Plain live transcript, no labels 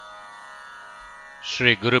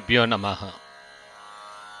Shri Gurubhyo Namaha.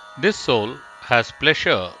 This soul has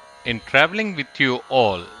pleasure in traveling with you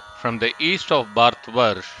all from the east of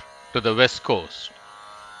Bharatvarsh to the west coast.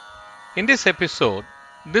 In this episode,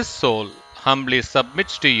 this soul humbly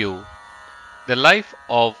submits to you the life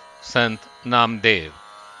of Sant Namdev.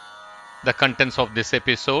 The contents of this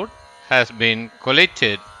episode has been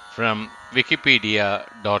collated from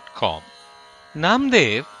wikipedia.com.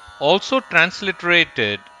 Namdev, also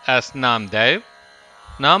transliterated as Namdev,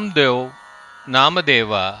 Namdev,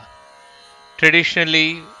 Namadeva,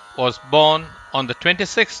 traditionally was born on the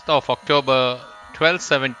 26th of October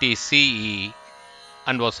 1270 CE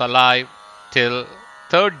and was alive till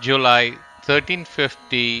 3rd July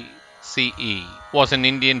 1350 CE. Was an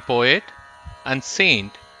Indian poet and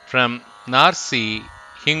saint from Narsi,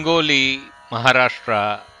 Hingoli,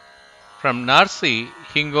 Maharashtra.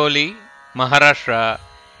 Maharashtra,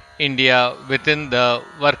 India, within the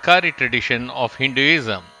Varkari tradition of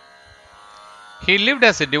Hinduism. He lived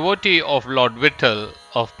as a devotee of Lord Vittal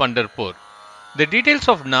of Pandharpur. The details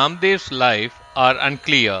of Namdev's life are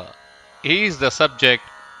unclear. He is the subject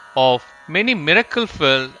of many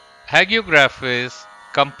miracle-filled hagiographies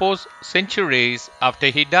composed centuries after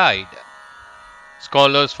he died.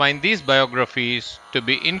 Scholars find these biographies to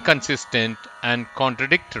be inconsistent and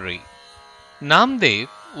contradictory. Namdev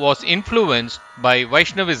was influenced by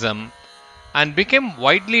Vaishnavism and became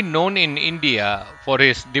widely known in India for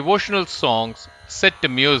his devotional songs set to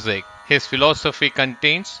music. His philosophy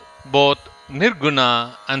contains both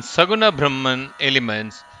Nirguna and Saguna Brahman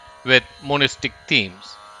elements with monistic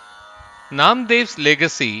themes. Namdev's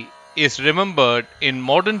legacy is remembered in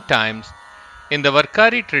modern times in the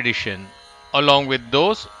Varkari tradition, along with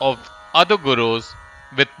those of other gurus,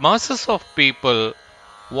 with masses of people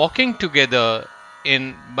walking together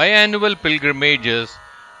in biannual pilgrimages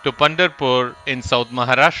to Pandharpur in South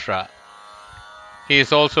Maharashtra. He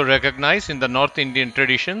is also recognized in the North Indian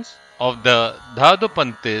traditions of the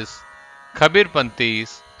Dhadupanthis,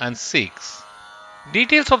 Kabirpanthis, and Sikhs.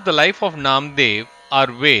 Details of the life of Namdev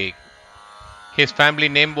are vague. His family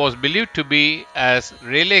name was believed to be as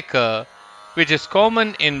Relekar, which is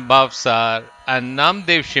common in Bhavsar and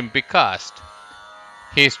Namdev Shimpi caste.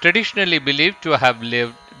 He is traditionally believed to have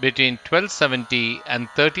lived between 1270 and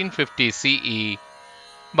 1350 CE,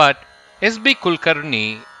 but S.B.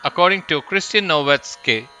 Kulkarni, according to Christian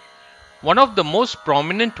Nowatzki, one of the most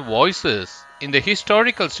prominent voices in the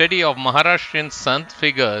historical study of Maharashtrian Sant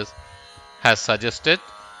figures, has suggested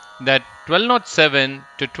that 1207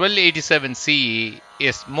 to 1287 CE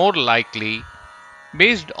is more likely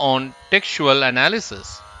based on textual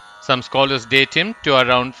analysis. Some scholars date him to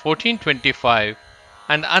around 1425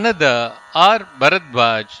 and another R.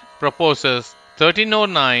 Bharadwaj proposes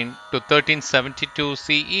 1309 to 1372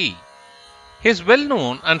 CE. His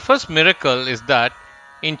well-known and first miracle is that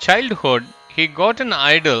in childhood he got an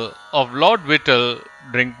idol of Lord Vittal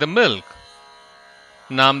drink the milk.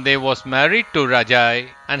 Namdev was married to Rajai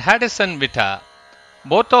and had a son Vita,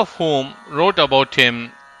 both of whom wrote about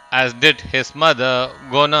him, as did his mother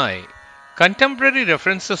Gonai. Contemporary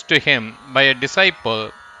references to him by a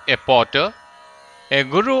disciple, a potter, a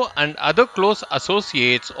guru and other close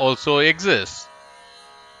associates also exist.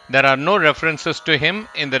 There are no references to him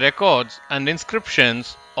in the records and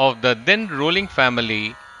inscriptions of the then ruling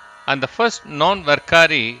family, and the first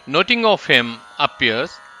non-Varkari noting of him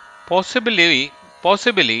appears possibly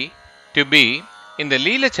to be in the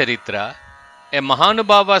Leela Charitra, a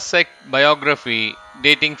Mahanubhava sect biography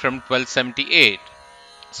dating from 1278.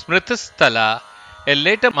 Smritisthala, a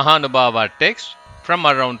later Mahanubhava text from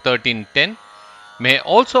around 1310, may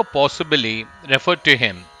also possibly refer to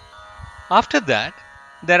him. After that,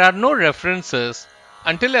 there are no references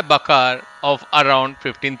until a Bakar of around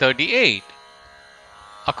 1538.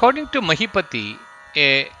 According to Mahipati,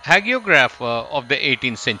 a hagiographer of the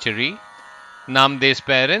 18th century, Namdev's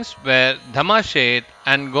parents were Dhamashet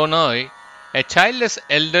and Gonoi, a childless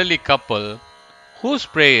elderly couple whose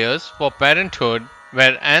prayers for parenthood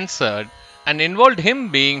were answered and involved him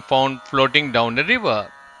being found floating down a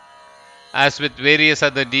river. As with various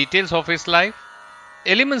other details of his life,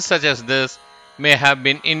 elements such as this may have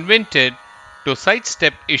been invented to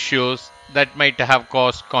sidestep issues that might have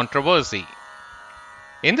caused controversy.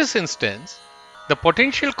 In this instance, the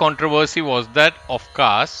potential controversy was that of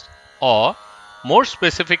caste, or more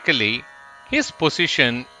specifically, his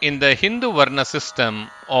position in the Hindu Varna system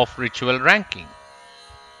of ritual ranking.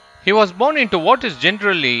 He was born into what is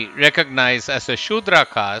generally recognized as a Shudra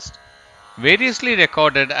caste, variously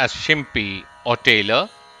recorded as Shimpi or tailor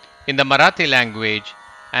in the Marathi language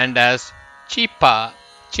and as Chimpa,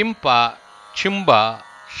 Chumba,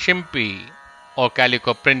 Shimpi or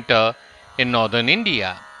calico printer in northern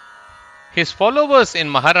India. His followers in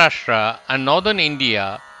Maharashtra and northern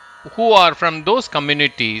India, who are from those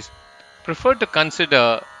communities, prefer to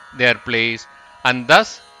consider their place and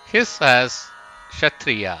thus his as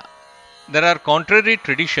Kshatriya. There are contrary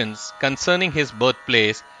traditions concerning his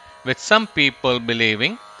birthplace, with some people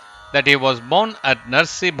believing that he was born at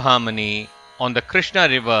Narsibhamani on the Krishna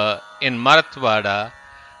river in Marathwada,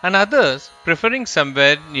 and others preferring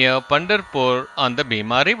somewhere near Pandharpur on the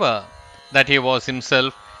Bhima river, that he was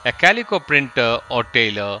himself a calico printer or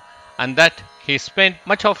tailor, and that he spent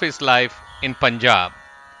much of his life in Punjab.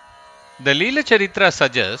 The Leela Charitra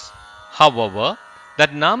suggests, however,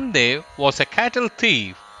 that Namdev was a cattle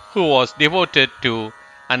thief who was devoted to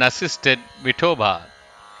and assisted Vithoba.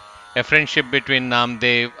 A friendship between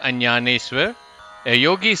Namdev and Jnaneshwar, a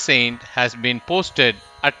yogi saint, has been posted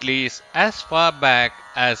at least as far back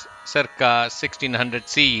as circa 1600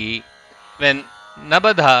 CE, when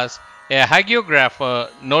Nabhadas, a hagiographer,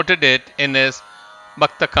 noted it in his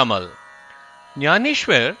Bhakta Kamal.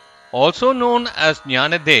 Jnaneshwar, also known as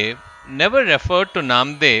Jnanadev, never referred to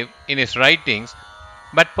Namdev in his writings,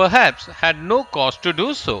 but perhaps had no cause to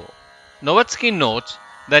do so. Nowatzki notes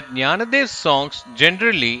that Jnanadev's songs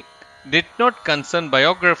generally did not concern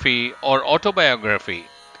biography or autobiography.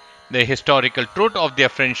 The historical truth of their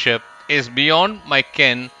friendship is beyond my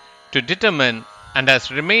ken to determine and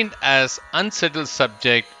has remained as unsettled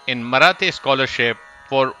subject in Marathi scholarship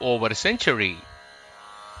for over a century.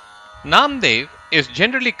 Namdev is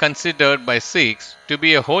generally considered by Sikhs to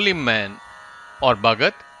be a holy man or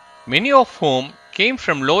Bhagat, many of whom came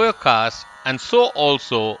from lower castes and so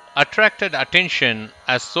also attracted attention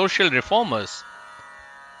as social reformers.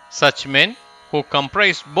 Such men, who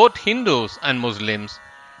comprised both Hindus and Muslims,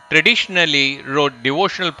 traditionally wrote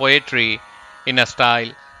devotional poetry in a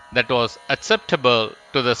style that was acceptable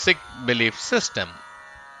to the Sikh belief system.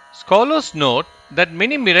 Scholars note that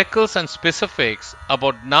many miracles and specifics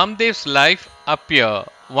about Namdev's life appear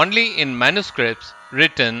only in manuscripts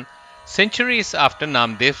written centuries after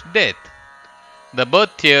Namdev's death. The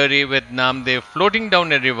birth theory with Namdev floating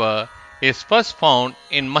down a river is first found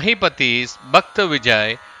in Mahipati's Bhakta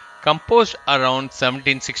Vijay, composed around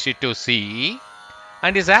 1762 CE,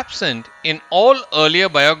 and is absent in all earlier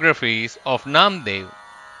biographies of Namdev.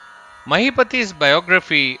 Mahipati's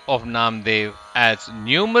biography of Namdev adds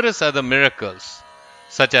numerous other miracles,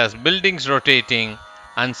 such as buildings rotating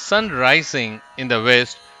and sun rising in the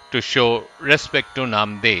west, to show respect to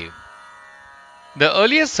Namdev. The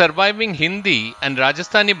earliest surviving Hindi and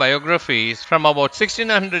Rajasthani biographies from about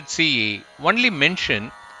 1600 CE only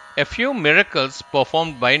mention a few miracles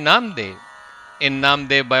performed by Namdev. In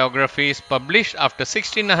Namdev biographies published after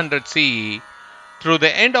 1600 CE through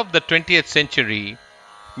the end of the 20th century,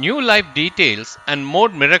 new life details and more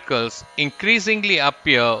miracles increasingly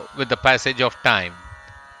appear with the passage of time.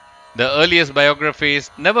 The earliest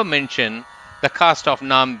biographies never mention the caste of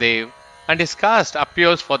Namdev, and his caste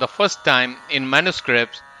appears for the first time in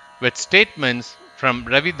manuscripts with statements from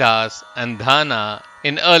Ravidas and Dhana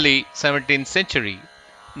in early 17th century.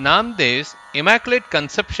 Namdev's Immaculate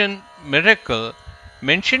Conception miracle,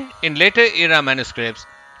 mentioned in later era manuscripts,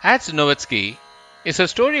 adds Nowatzki, is a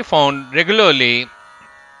story found regularly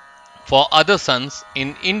for other sons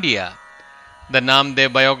in India. The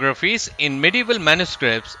Namdev biographies in medieval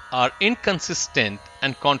manuscripts are inconsistent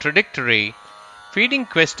and contradictory, feeding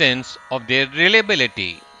questions of their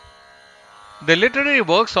reliability. The literary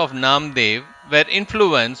works of Namdev were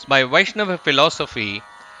influenced by Vaishnava philosophy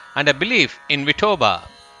and a belief in Vithoba.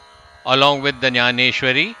 Along with the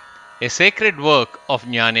Jnaneshwari, a sacred work of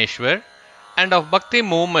Jnaneshwar, and of Bhakti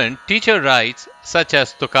movement teacher writes such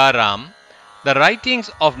as Tukaram, the writings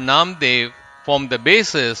of Namdev form the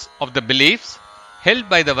basis of the beliefs held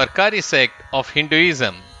by the Varkari sect of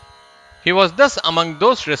Hinduism. He was thus among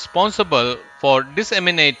those responsible for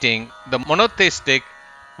disseminating the monotheistic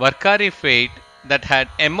Varkari faith that had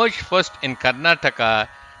emerged first in Karnataka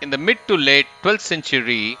in the mid to late 12th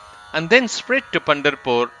century and then spread to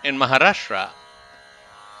Pandharpur in Maharashtra.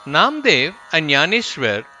 Namdev and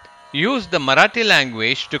Jnaneshwar used the Marathi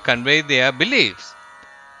language to convey their beliefs.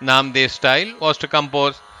 Namdev's style was to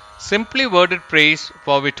compose simply worded praise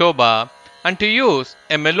for Vithoba and to use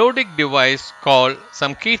a melodic device called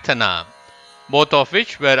Samkirtana, both of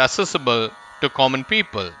which were accessible to common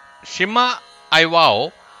people. Shima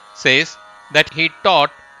Aivao says that he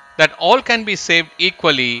taught that all can be saved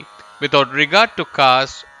equally without regard to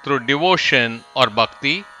caste through devotion or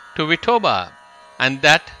bhakti to Vithoba, and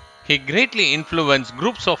that he greatly influenced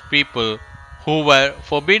groups of people who were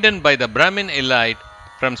forbidden by the Brahmin elite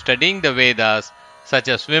from studying the Vedas, such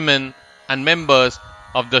as women and members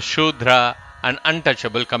of the Shudra and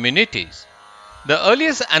untouchable communities. The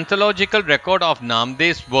earliest anthological record of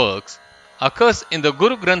Namdev's works occurs in the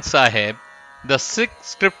Guru Granth Sahib, the Sikh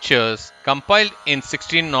scriptures compiled in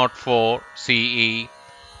 1604 CE,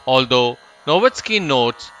 although Nowatzki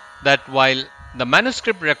notes that while the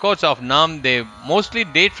manuscript records of Namdev mostly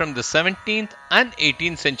date from the 17th and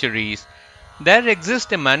 18th centuries, there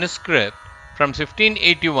exists a manuscript from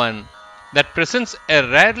 1581 that presents a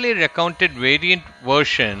rarely recounted variant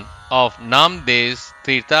version of Namdev's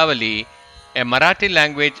Tirthavali, a Marathi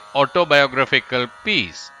language autobiographical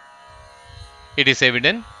piece. It is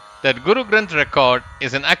evident that Guru Granth record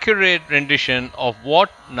is an accurate rendition of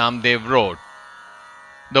what Namdev wrote.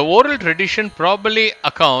 The oral tradition probably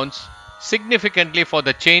accounts significantly for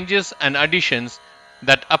the changes and additions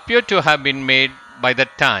that appear to have been made by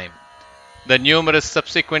that time. The numerous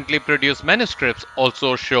subsequently produced manuscripts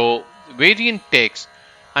also show variant texts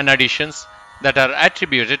and additions that are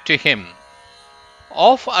attributed to him.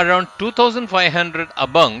 Of around 2500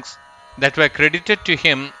 abhangs that were credited to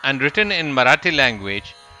him and written in Marathi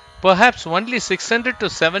language, perhaps only 600 to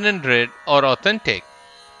 700 are authentic.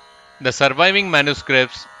 The surviving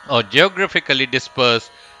manuscripts are geographically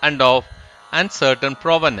dispersed and of uncertain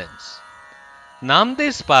provenance.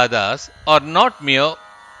 Namdev's Padas are not mere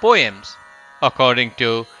poems, according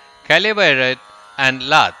to Kalevairat and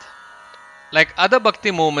Lath. Like other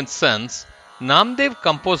Bhakti movement sons, Namdev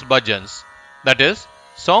composed bhajans, that is,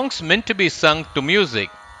 songs meant to be sung to music.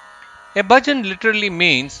 A bhajan literally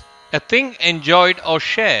means a thing enjoyed or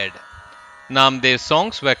shared. Namdev's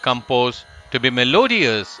songs were composed to be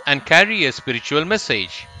melodious and carry a spiritual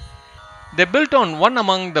message. They built on one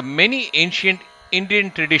among the many ancient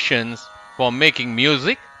Indian traditions for making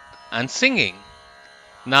music and singing.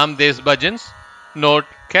 Namdev's bhajans, note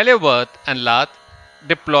Kalevath and Lath,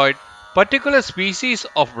 deployed particular species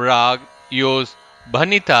of rag, use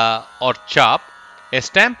bhanita or chap, a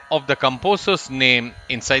stamp of the composer's name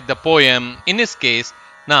inside the poem, in his case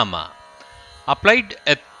Nama, applied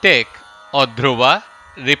a tek or dhruva,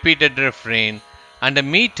 repeated refrain, and a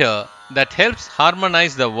meter that helps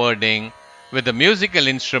harmonize the wording with the musical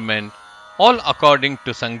instrument, all according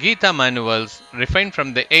to Sangeeta manuals refined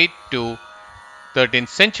from the 8th to 13th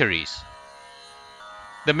centuries.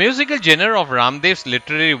 The musical genre of Ramdev's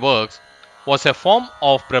literary works was a form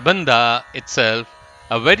of Prabandha itself,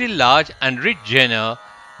 a very large and rich genre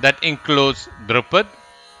that includes Drupad,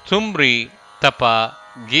 Thumri, Tapa,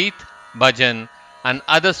 Geet, Bhajan, and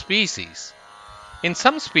other species. In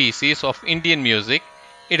some species of Indian music,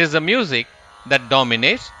 it is the music that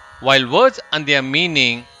dominates, while words and their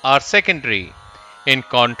meaning are secondary. In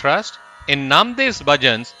contrast, in Namdev's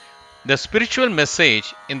bhajans, the spiritual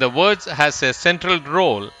message in the words has a central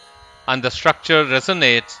role, and the structure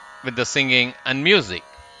resonates with the singing and music.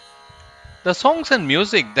 The songs and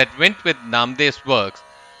music that went with Namdev's works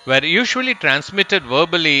were usually transmitted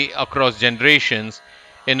verbally across generations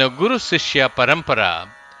in a Guru Sishya Parampara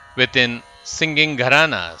within singing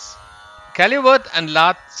gharanas. Kalevath and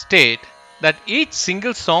Lath state that each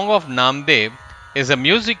single song of Namdev is a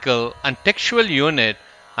musical and textual unit,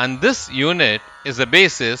 and this unit is the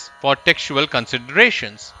basis for textual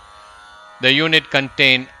considerations. The unit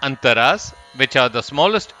contains antaras, which are the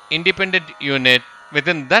smallest independent unit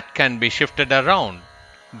within that can be shifted around,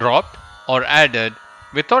 dropped, or added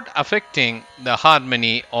without affecting the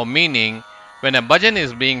harmony or meaning when a bhajan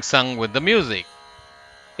is being sung with the music.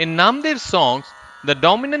 In Namdev's songs, the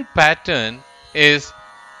dominant pattern is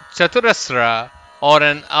Chaturasra or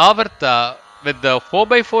an Avarta with the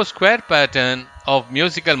 4x4 square pattern of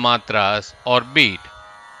musical matras or beat.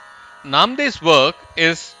 Namdev's work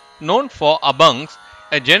is known for abhangs,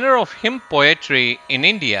 a genre of hymn poetry in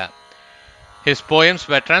India. His poems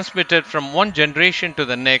were transmitted from one generation to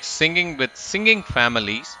the next singing with singing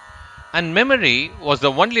families, and memory was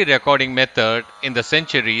the only recording method in the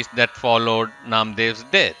centuries that followed Namdev's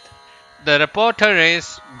death. The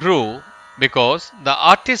repertoires grew because the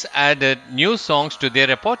artists added new songs to their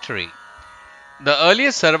repertory. The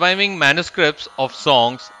earliest surviving manuscripts of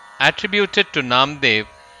songs attributed to Namdev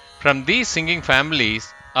from these singing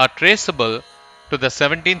families are traceable to the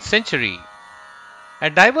 17th century. A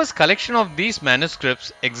diverse collection of these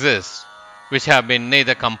manuscripts exists, which have been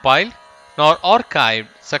neither compiled nor archived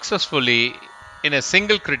successfully in a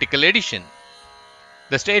single critical edition.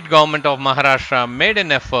 The state government of Maharashtra made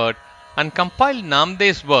an effort and compiled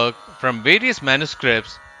Namdev's work from various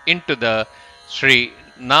manuscripts into the Sri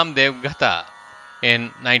Namdev Gatha in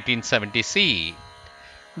 1970 CE.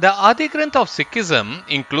 The Adi Granth of Sikhism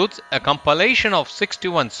includes a compilation of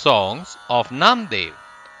 61 songs of Namdev.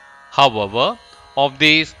 However, of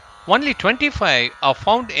these, Only 25 are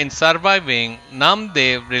found in surviving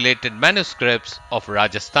Namdev related manuscripts of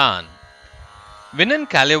Rajasthan. Vinan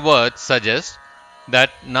Kaliwat suggests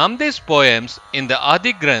that Namdev's poems in the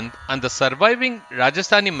Adi Granth and the surviving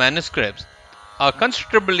Rajasthani manuscripts are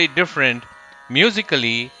considerably different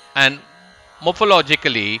musically and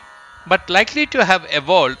morphologically, but likely to have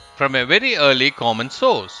evolved from a very early common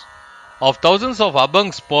source. Of thousands of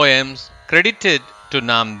Abhang's poems credited to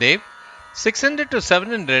Namdev, 600 to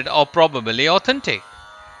 700 are probably authentic.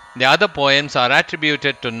 The other poems are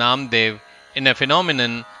attributed to Namdev in a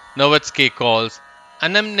phenomenon Novatsky calls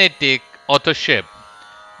anamnetic authorship.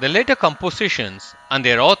 The later compositions and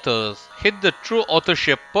their authors hid the true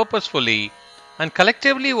authorship purposefully and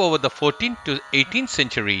collectively over the 14th to 18th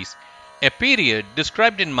centuries, a period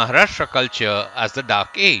described in Maharashtra culture as the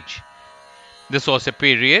Dark Age. This was a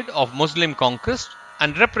period of Muslim conquest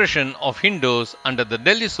and repression of Hindus under the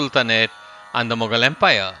Delhi Sultanate and the Mughal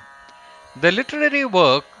Empire. The literary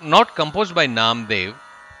work not composed by Namdev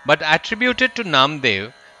but attributed to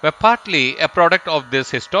Namdev were partly a product of this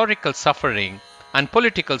historical suffering and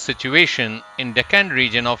political situation in Deccan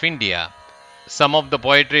region of India. Some of the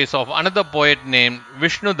poetries of another poet named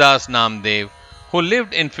Vishnudas Namdev who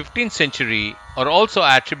lived in 15th century are also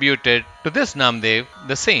attributed to this Namdev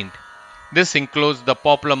the saint. This includes the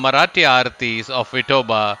popular Marathi artis of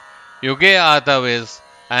Vitoba, Yuge Adavis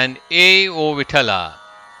and A. O. Vithala.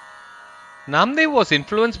 Namdev was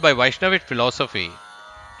influenced by Vaishnavite philosophy.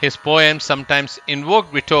 His poems sometimes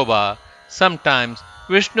invoked Vitoba, sometimes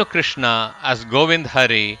Vishnu Krishna as Govind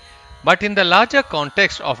Hari, but in the larger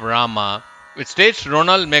context of Rama, which states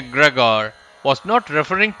Ronald McGregor was not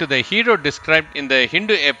referring to the hero described in the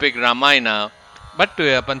Hindu epic Ramayana, but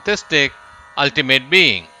to a pantheistic ultimate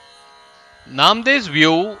being. Namdev's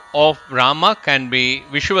view of Rama can be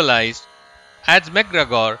visualized, adds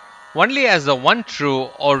McGregor, only as the one true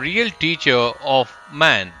or real teacher of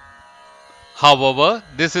man. However,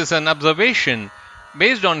 this is an observation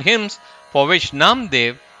based on hymns for which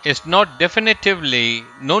Namdev is not definitively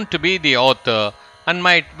known to be the author and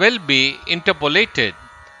might well be interpolated.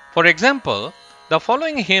 For example, the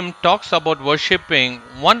following hymn talks about worshipping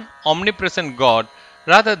one omnipresent God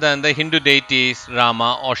rather than the Hindu deities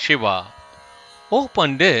Rama or Shiva. O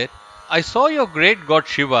Pandit, I saw your great god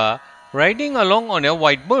Shiva riding along on a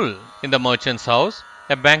white bull. In the merchant's house,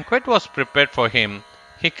 a banquet was prepared for him.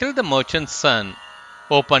 He killed the merchant's son.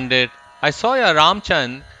 O Pandit, I saw your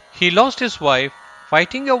Ramchand. He lost his wife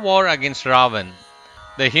fighting a war against Ravan.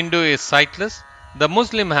 The Hindu is sightless. The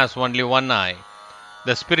Muslim has only one eye.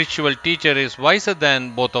 The spiritual teacher is wiser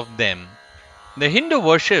than both of them. The Hindu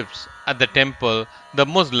worships at the temple, the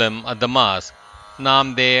Muslim at the mosque.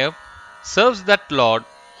 Namdev serves that Lord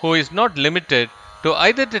who is not limited to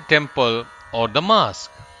either the temple or the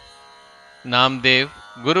mosque. Namdev,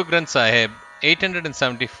 Guru Granth Sahib,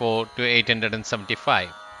 874 to 875.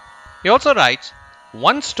 He also writes,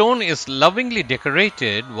 one stone is lovingly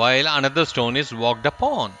decorated while another stone is walked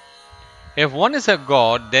upon. If one is a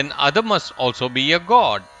god, then other must also be a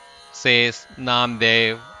god, says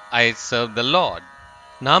Namdev, I serve the Lord.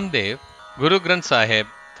 Namdev, Guru Granth Sahib,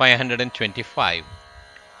 525.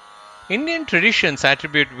 Indian traditions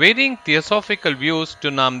attribute varying theosophical views to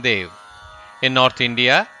Namdev. In North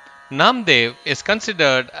India, Namdev is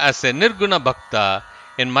considered as a Nirguna Bhakta.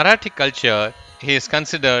 In Marathi culture, he is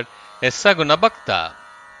considered a Saguna Bhakta.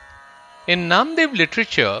 In Namdev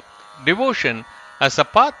literature, devotion as a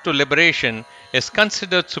path to liberation is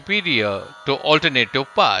considered superior to alternative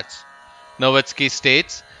paths. Novatsky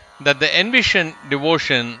states that the envisioned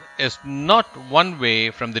devotion is not one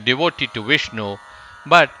way from the devotee to Vishnu,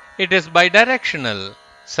 but it is bidirectional,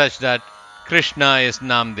 such that Krishna is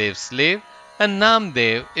Namdev's slave and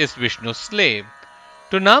Namdev is Vishnu's slave.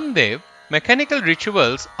 To Namdev, mechanical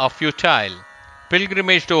rituals are futile.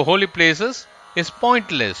 Pilgrimage to holy places is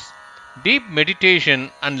pointless. Deep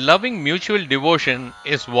meditation and loving mutual devotion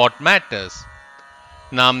is what matters.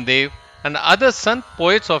 Namdev and other Sant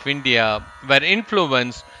poets of India were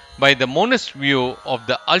influenced by the monist view of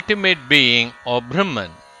the ultimate being or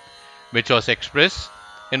Brahman, which was expressed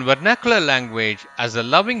in vernacular language as a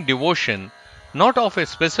loving devotion not of a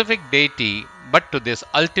specific deity but to this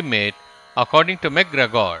ultimate, according to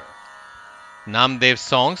McGregor. Namdev's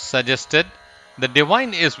songs suggested the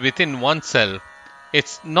divine is within oneself,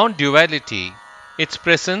 its non-duality, its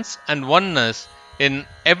presence and oneness in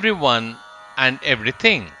everyone and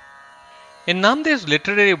everything. In Namdev's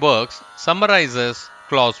literary works summarizes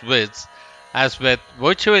Clausewitz, as with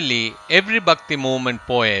virtually every Bhakti movement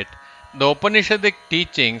poet, the Upanishadic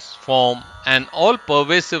teachings form an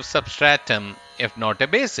all-pervasive substratum, if not a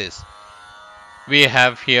basis. We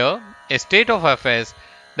have here a state of affairs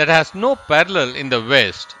that has no parallel in the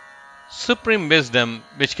West, supreme wisdom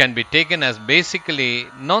which can be taken as basically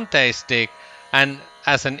non-theistic and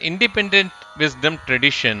as an independent wisdom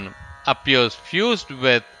tradition appears fused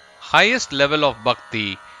with highest level of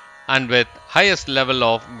bhakti and with highest level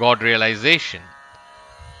of God realization.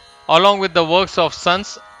 Along with the works of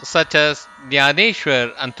sons such as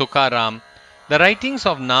Dhyaneshwar and Tukaram, the writings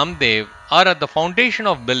of Namdev are at the foundation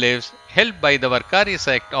of beliefs held by the Varkari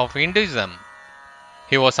sect of Hinduism.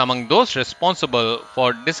 He was among those responsible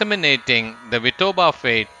for disseminating the Vithoba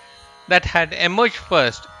faith that had emerged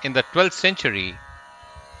first in the 12th century.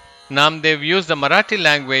 Namdev used the Marathi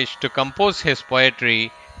language to compose his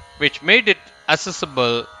poetry, which made it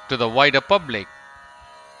accessible to the wider public.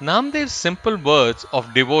 Namdev's simple words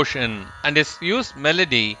of devotion and his used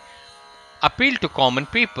melody appealed to common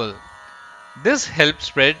people. This helped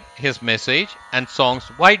spread his message and songs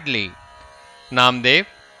widely. Namdev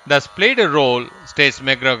thus played a role, states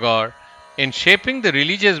McGregor, in shaping the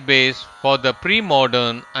religious base for the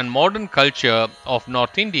pre-modern and modern culture of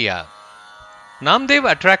North India.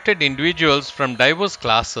 Namdev attracted individuals from diverse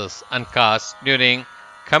classes and castes during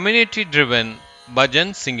community-driven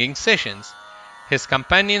bhajan singing sessions. His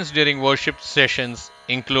companions during worship sessions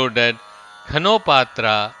included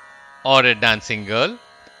Ghanopatra, or a dancing girl,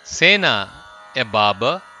 Sena, a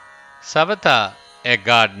barber, Savata, a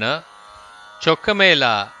gardener,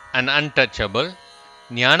 Chokamela, an untouchable,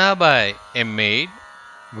 Jnanabai, a maid,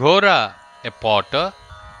 Ghora, a potter,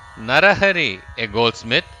 Narahari, a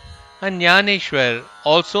goldsmith, and Jnaneshwar,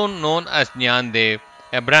 also known as Jnandev,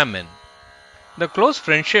 a Brahmin. The close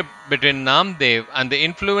friendship between Namdev and the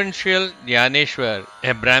influential Dhyaneshwar,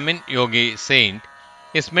 a Brahmin yogi saint,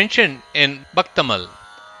 is mentioned in Bhaktamal.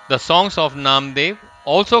 The songs of Namdev,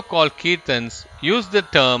 also called Kirtans, use the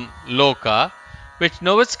term Loka, which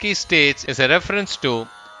Novatsky states is a reference to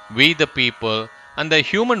we the people and the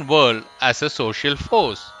human world as a social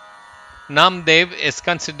force. Namdev is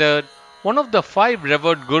considered one of the 5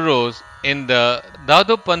 revered gurus in the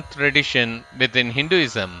Dadopant tradition within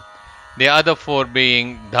Hinduism, the other 4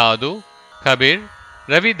 being Dadu, Kabir,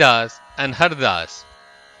 Ravidas, and Hardas.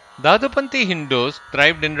 Dadupanthi Hindus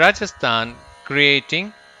thrived in Rajasthan,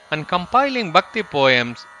 creating and compiling bhakti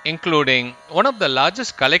poems, including one of the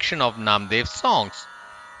largest collection of Namdev's songs.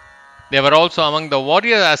 They were also among the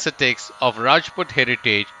warrior ascetics of Rajput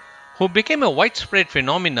heritage who became a widespread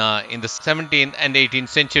phenomena in the 17th and 18th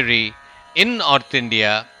century in North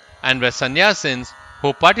India and were sannyasins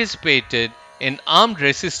who participated in armed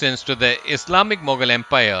resistance to the Islamic Mughal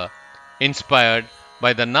Empire, inspired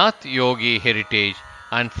by the Nath Yogi heritage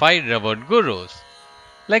and 5 revered gurus.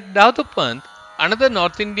 Like Dadupant, another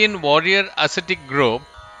North Indian warrior ascetic group,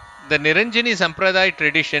 the Niranjani Sampradaya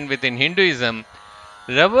tradition within Hinduism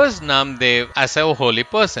reveres Namdev as a holy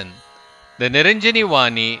person. The Niranjani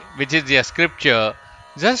Vani, which is their scripture,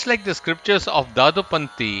 just like the scriptures of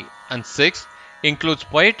Dadupanthi and Sikhs, includes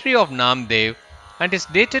poetry of Namdev and is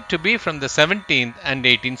dated to be from the 17th and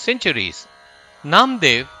 18th centuries.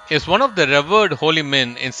 Namdev is one of the revered holy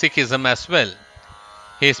men in Sikhism as well.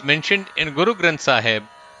 He is mentioned in Guru Granth Sahib,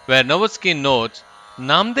 where Novatsky notes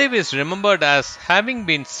Namdev is remembered as having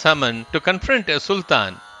been summoned to confront a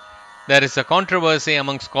sultan. There is a controversy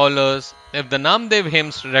among scholars if the Namdev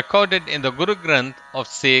hymns recorded in the Guru Granth of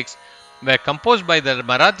Sikhs were composed by the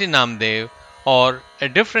Marathi Namdev or a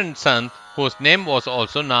different sant whose name was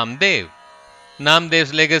also Namdev.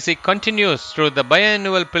 Namdev's legacy continues through the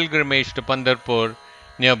biannual pilgrimage to Pandharpur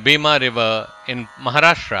near Bhima River in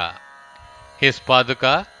Maharashtra. His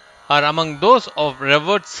Paduka are among those of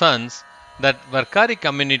revered sons that Varkari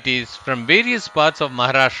communities from various parts of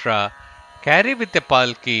Maharashtra carry with a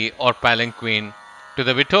palki or palanquin to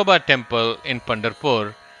the Vithoba temple in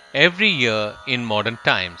Pandharpur every year in modern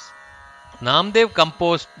times. Namdev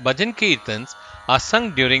composed bhajan kirtans are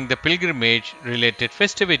sung during the pilgrimage related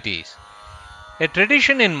festivities. A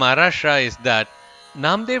tradition in Maharashtra is that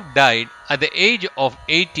Namdev died at the age of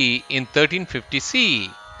 80 in 1350 CE.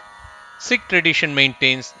 Sikh tradition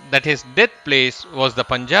maintains that his death place was the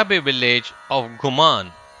Punjabi village of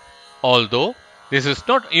Ghuman, although this is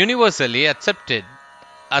not universally accepted.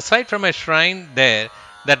 Aside from a shrine there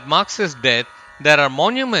that marks his death, there are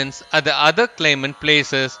monuments at the other claimant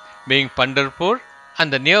places being Pandharpur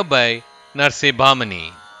and the nearby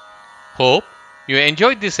Narsibhamani. Hope you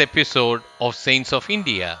enjoyed this episode of Saints of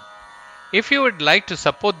India. If you would like to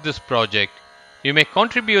support this project, you may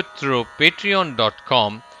contribute through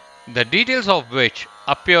patreon.com, the details of which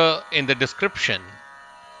appear in the description.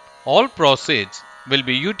 All proceeds will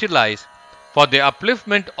be utilized for the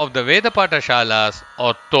upliftment of the Veda Pathashalas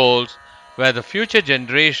or tolls where the future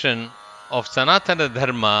generation of Sanatana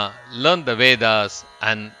Dharma learn the Vedas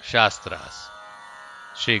and Shastras.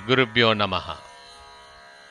 Shri Gurubhyo Namaha.